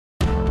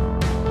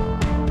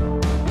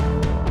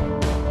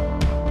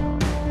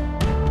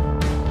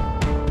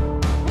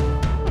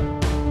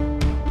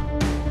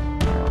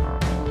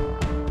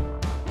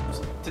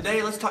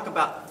Today let's talk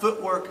about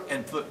footwork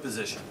and foot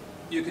position.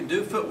 You can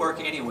do footwork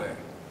anywhere,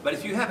 but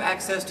if you have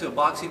access to a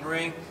boxing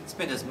ring,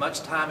 spend as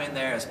much time in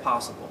there as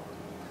possible.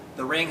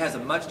 The ring has a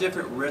much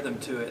different rhythm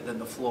to it than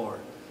the floor,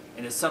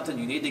 and it's something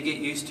you need to get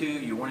used to.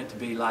 You want it to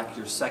be like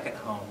your second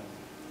home.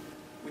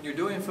 When you're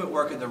doing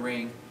footwork in the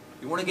ring,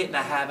 you want to get in the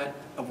habit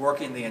of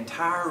working the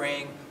entire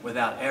ring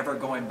without ever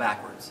going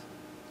backwards.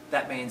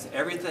 That means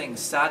everything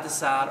side to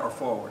side or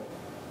forward.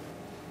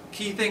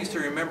 Key things to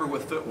remember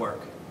with footwork.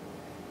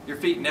 Your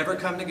feet never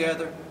come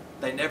together,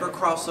 they never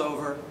cross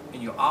over,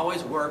 and you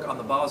always work on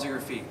the balls of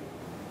your feet.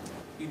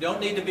 You don't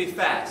need to be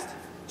fast,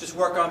 just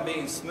work on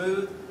being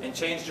smooth and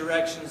change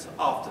directions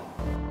often.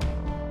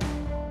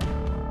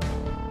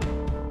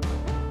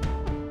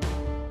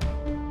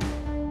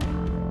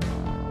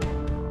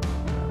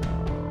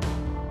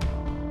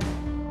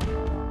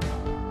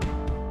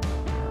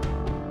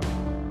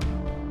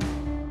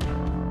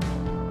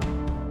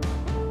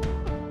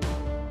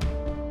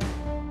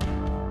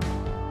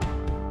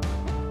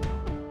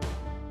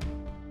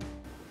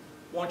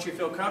 Once you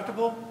feel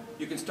comfortable,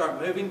 you can start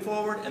moving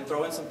forward and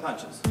throw in some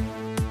punches.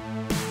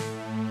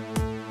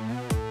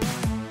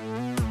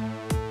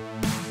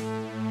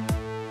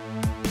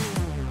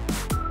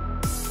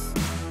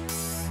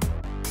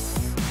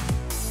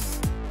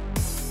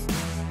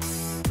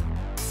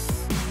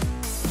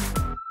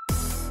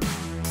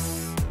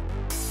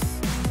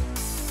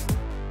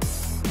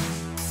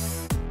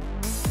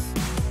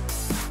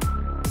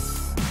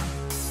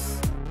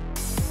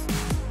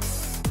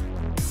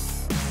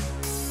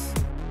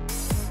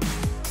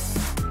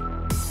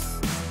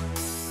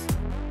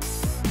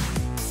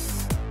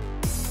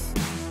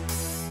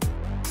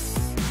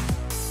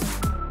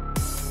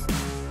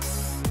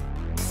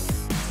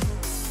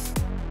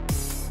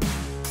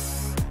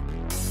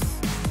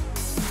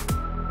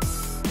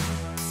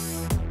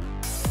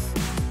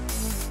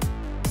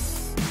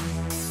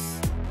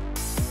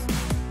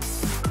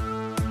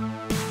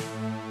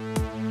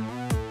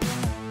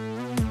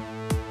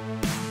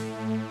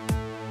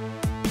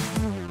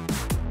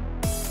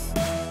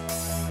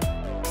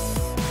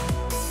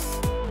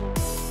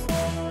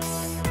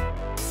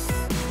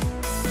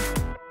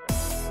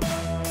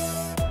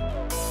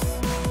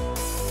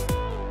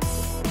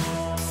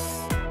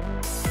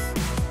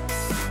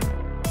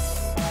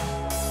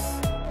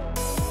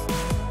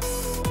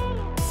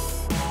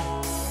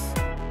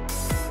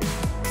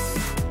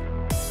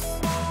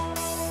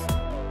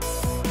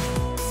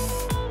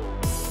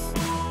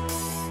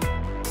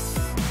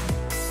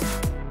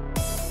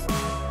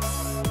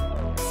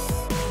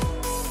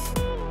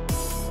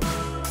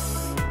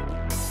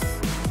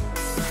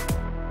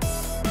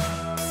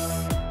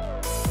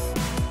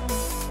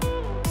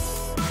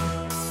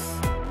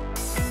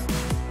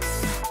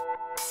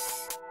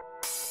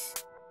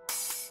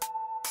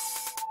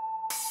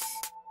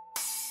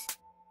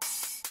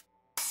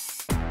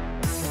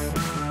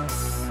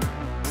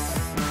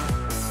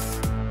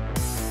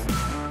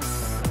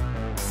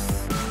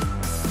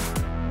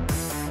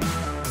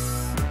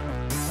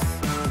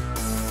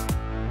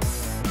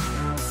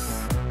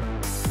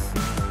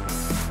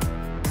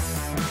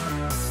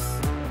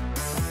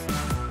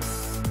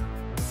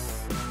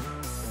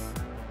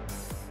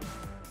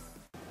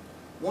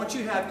 Once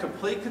you have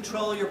complete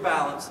control of your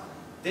balance,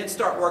 then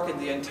start working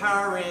the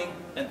entire ring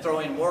and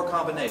throwing more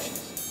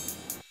combinations.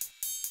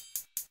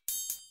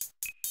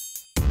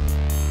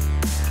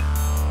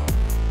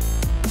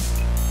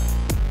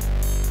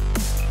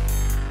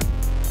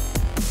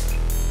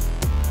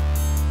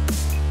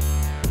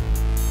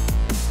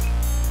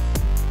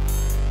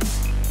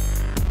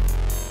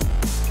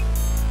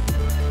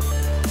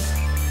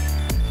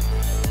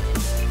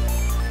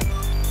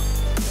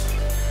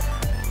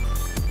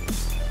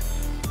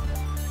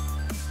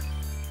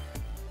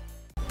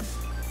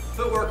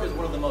 Footwork is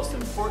one of the most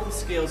important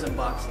skills in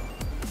boxing.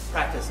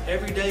 Practice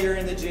every day you're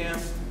in the gym,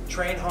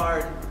 train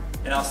hard,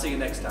 and I'll see you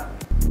next time.